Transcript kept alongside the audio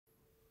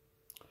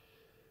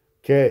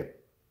Okay.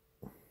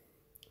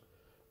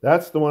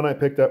 That's the one I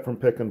picked up from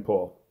Pick and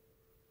Pull.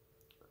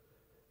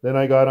 Then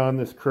I got on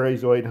this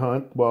crazoid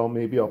hunt. Well,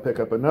 maybe I'll pick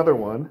up another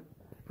one.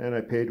 And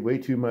I paid way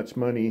too much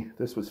money.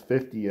 This was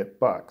 50 at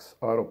Bucks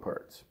Auto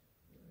Parts.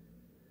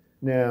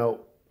 Now,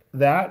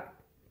 that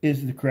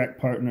is the correct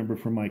part number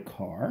for my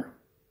car.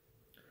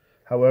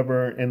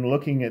 However, in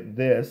looking at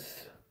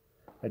this,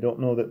 I don't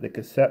know that the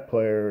cassette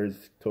player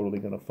is totally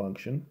going to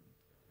function.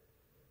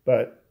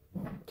 But,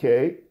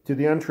 okay, to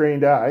the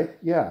untrained eye,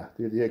 yeah,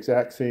 they're the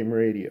exact same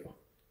radio.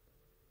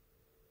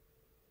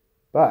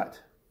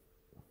 But,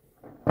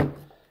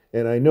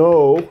 and I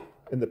know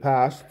in the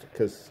past,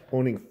 because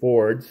owning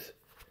Fords,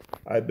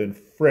 I've been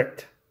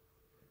fricked.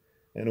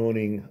 And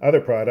owning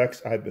other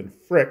products, I've been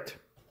fricked.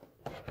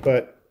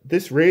 But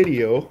this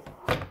radio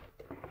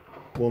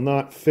will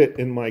not fit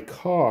in my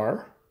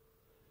car.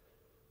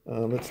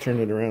 Let's turn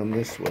it around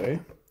this way.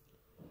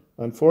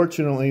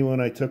 Unfortunately, when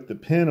I took the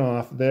pin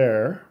off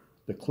there,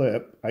 the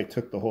clip, I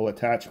took the whole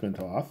attachment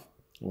off.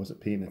 I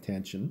wasn't paying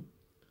attention.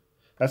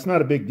 That's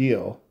not a big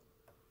deal.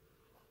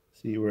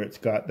 See where it's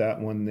got that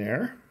one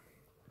there?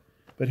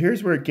 But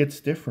here's where it gets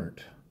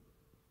different.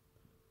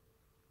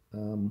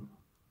 The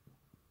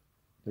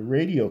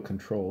radio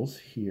controls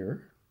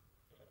here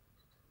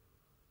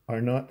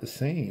are not the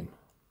same.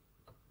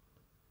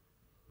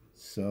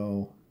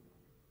 So,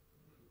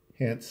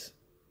 hence,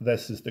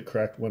 this is the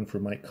correct one for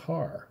my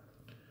car.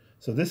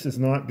 So this is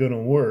not going to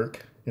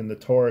work in the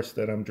Taurus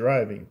that I'm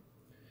driving,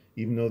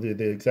 even though they're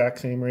the exact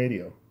same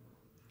radio.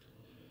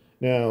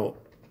 Now,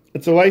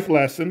 it's a life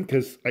lesson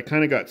because I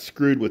kind of got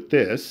screwed with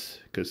this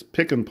because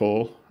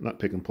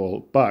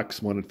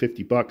Bucks wanted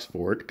 50 bucks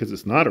for it because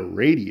it's not a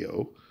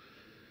radio.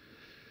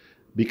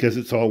 Because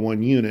it's all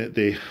one unit,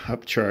 they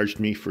upcharged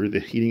me for the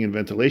heating and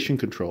ventilation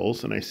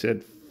controls, and I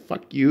said,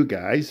 fuck you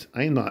guys,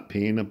 I'm not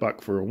paying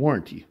 $1 for a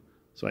warranty,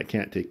 so I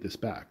can't take this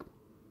back.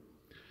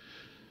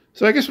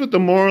 So I guess what the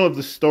moral of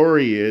the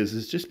story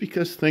is just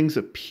because things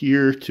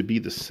appear to be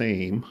the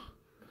same,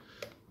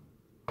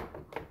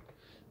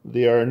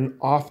 they are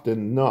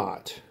often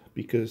not,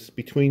 because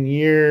between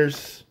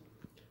years,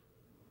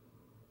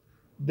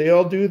 they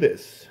all do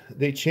this.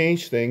 They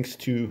change things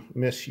to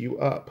mess you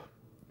up.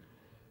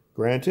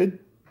 Granted,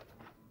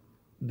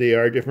 they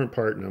are different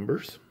part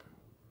numbers.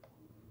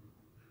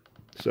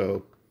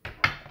 So,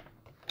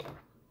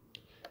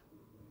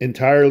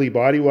 entirely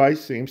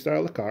body-wise, same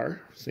style of car,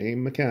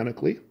 same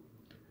mechanically.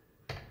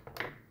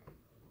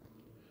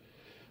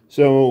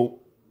 So,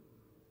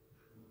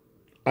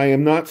 I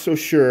am not so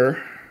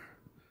sure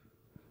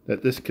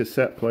that this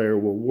cassette player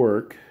will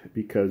work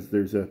because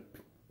there's a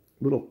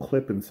little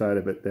clip inside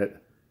of it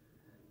that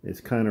is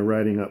kind of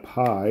riding up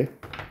high.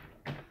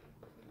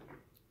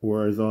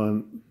 Whereas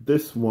on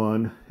this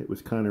one, it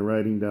was kind of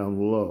riding down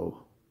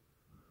low.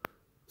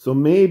 So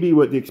maybe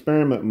what the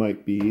experiment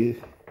might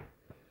be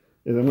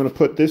is I'm going to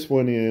put this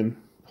one in,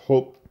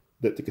 hope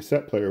that the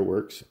cassette player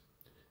works.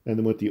 And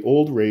then with the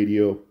old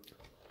radio,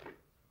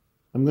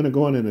 I'm going to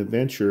go on an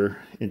adventure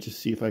and just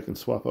see if I can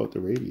swap out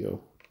the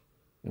radio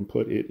and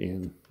put it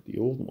in the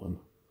old one.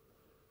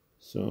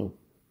 So,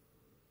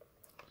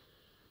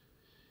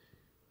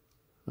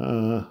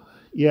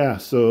 yeah,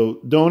 so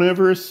don't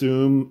ever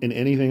assume in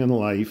anything in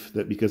life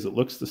that because it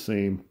looks the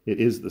same, it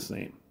is the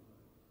same.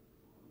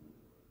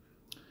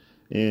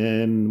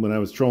 And when I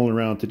was trolling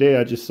around today,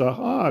 I just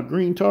saw,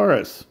 green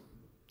Taurus.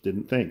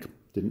 Didn't think,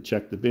 didn't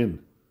check the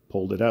bin,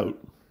 pulled it out.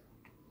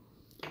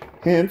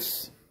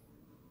 Hence,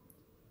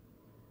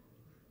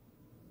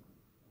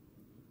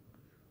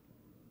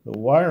 the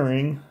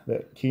wiring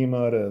that came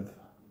out of,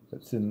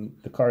 that's in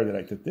the car that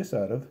I took this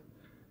out of,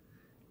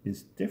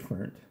 is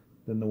different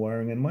than the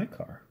wiring in my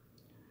car.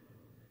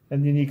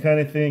 And then you kind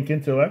of think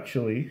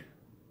intellectually,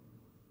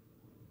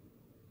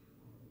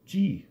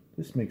 gee,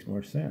 this makes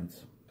more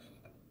sense.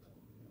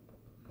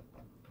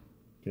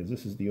 Because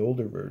this is the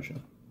older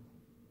version.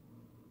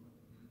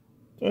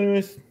 So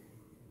anyways,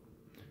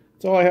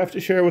 that's all I have to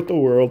share with the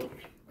world.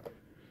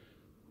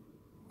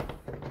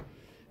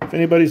 If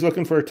anybody's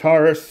looking for a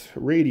Taurus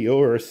radio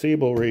or a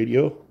Sable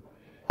radio,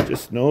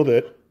 just know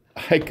that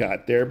I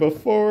got there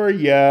before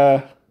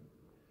ya.